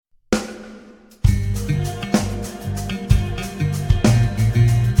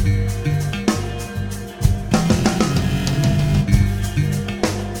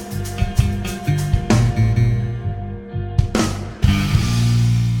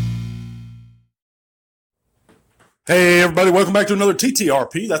Hey everybody, welcome back to another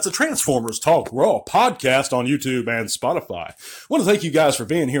TTRP. That's a Transformers Talk Raw podcast on YouTube and Spotify. I want to thank you guys for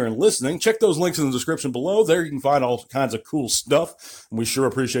being here and listening. Check those links in the description below. There you can find all kinds of cool stuff, and we sure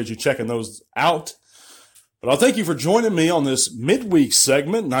appreciate you checking those out. But I'll thank you for joining me on this midweek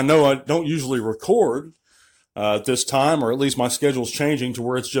segment, and I know I don't usually record at this time, or at least my schedule's changing to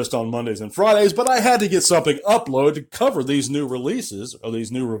where it's just on Mondays and Fridays, but I had to get something uploaded to cover these new releases, or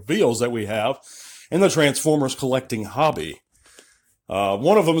these new reveals that we have in the Transformers collecting hobby.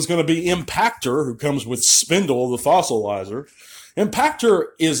 One of them is going to be Impactor, who comes with Spindle, the fossilizer. Impactor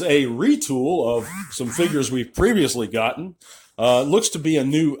is a retool of some figures we've previously gotten. Looks to be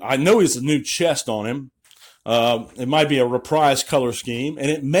I know he's a new chest on him. It might be a reprised color scheme, and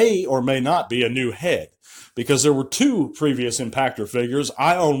it may or may not be a new head, because there were two previous Impactor figures.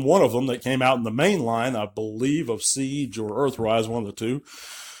 I own one of them that came out in the main line, I believe, of Siege or Earthrise, one of the two.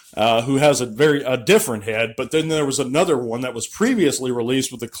 Who has a different head, but then there was another one that was previously released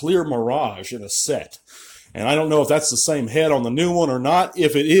with a clear Mirage in a set. And I don't know if that's the same head on the new one or not.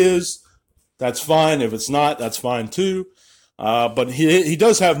 If it is, that's fine. If it's not, that's fine too. But he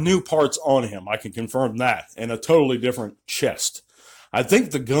does have new parts on him. I can confirm that. And a totally different chest. I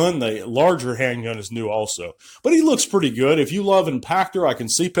think the gun, the larger handgun, is new also. But he looks pretty good. If you love Impactor, I can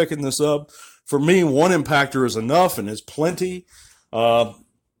see picking this up. For me, one Impactor is enough and is plenty.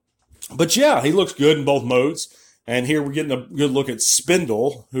 But yeah, he looks good in both modes. And here we're getting a good look at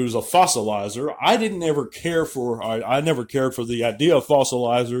Spindle, who's a fossilizer. I never cared for the idea of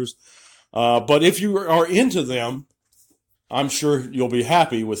fossilizers. But if you are into them, I'm sure you'll be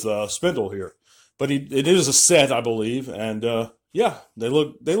happy with Spindle here. But it is a set, I believe. And yeah, they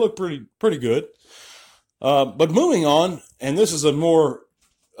look pretty good. But moving on, and this is a more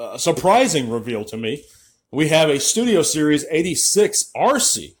surprising reveal to me. We have a Studio Series 86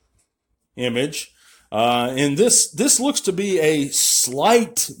 RC image, and this looks to be maybe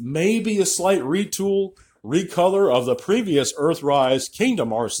a slight retool, recolor of the previous Earthrise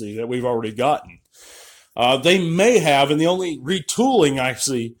Kingdom RC that we've already gotten. They may have, and the only retooling I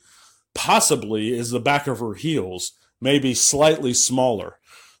see possibly is the back of her heels, maybe slightly smaller.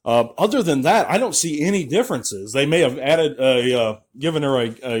 Other than that, I don't see any differences. They may have added given her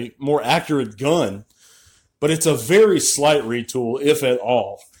a more accurate gun, but it's a very slight retool, if at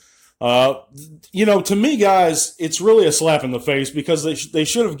all. To me, guys, it's really a slap in the face, because they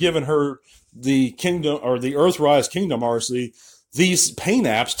should have given her the Kingdom, or the Earthrise Kingdom RC, these paint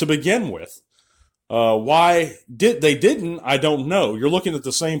apps to begin with. Why they didn't, I don't know. You're looking at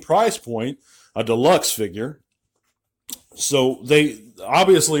the same price point, a deluxe figure. So they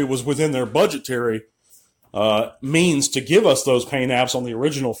obviously was within their budgetary means to give us those paint apps on the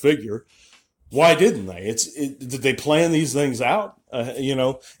original figure. Why didn't they? Did they plan these things out?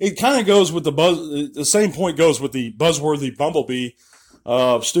 It kind of goes with the same point goes with the buzzworthy Bumblebee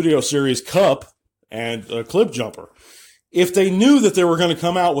Studio Series Cup and Clip Jumper. If they knew that they were going to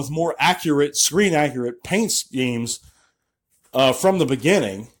come out with more accurate, screen-accurate paint schemes from the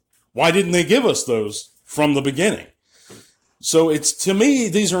beginning, why didn't they give us those from the beginning? So to me,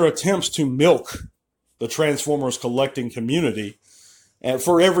 these are attempts to milk the Transformers collecting community and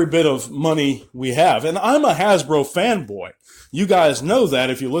for every bit of money we have. And I'm a Hasbro fanboy. You guys know that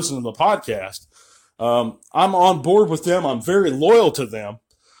if you listen to the podcast. I'm on board with them. I'm very loyal to them.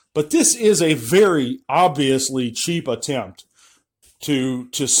 But this is a very obviously cheap attempt to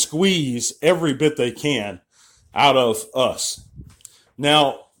squeeze every bit they can out of us.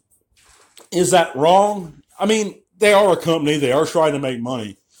 Now, is that wrong? I mean, they are a company. They are trying to make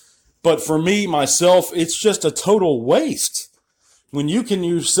money. But for me, myself, it's just a total waste. When you can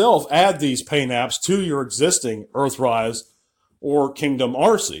yourself add these paint apps to your existing Earthrise or Kingdom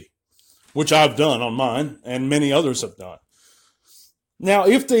RC, which I've done on mine and many others have done. Now,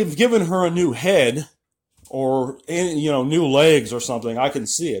 if they've given her a new head or new legs or something, I can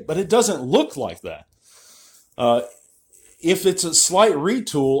see it, but it doesn't look like that. If it's a slight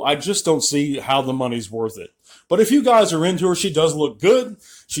retool, I just don't see how the money's worth it. But if you guys are into her, she does look good.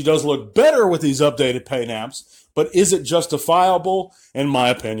 She does look better with these updated paint apps. But is it justifiable? In my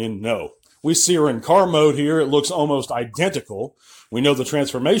opinion, no. We see her in car mode here. It looks almost identical. We know the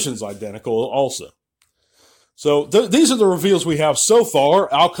transformation's identical also. So these are the reveals we have so far.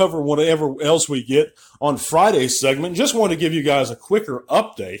 I'll cover whatever else we get on Friday's segment. Just want to give you guys a quicker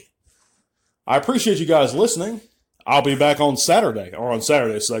update. I appreciate you guys listening. I'll be back on Saturday, or on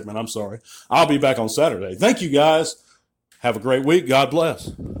Saturday's segment, I'm sorry. I'll be back on Saturday. Thank you guys. Have a great week. God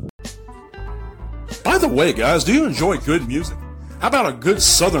bless. By the way, guys, do you enjoy good music? How about a good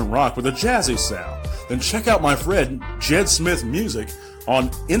southern rock with a jazzy sound? Then check out my friend Jed Smith Music on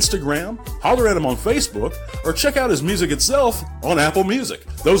Instagram, holler at him on Facebook, or check out his music itself on Apple Music.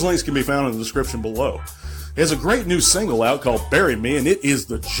 Those links can be found in the description below. He has a great new single out called Bury Me, and it is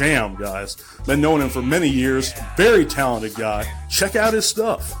the jam, guys. Been knowing him for many years. Very talented guy. Check out his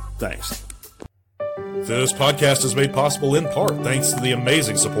stuff. Thanks. This podcast is made possible in part thanks to the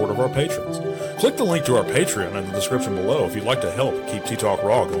amazing support of our patrons. Click the link to our Patreon in the description below if you'd like to help keep Tea Talk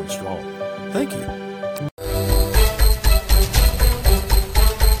Raw going strong. Thank you.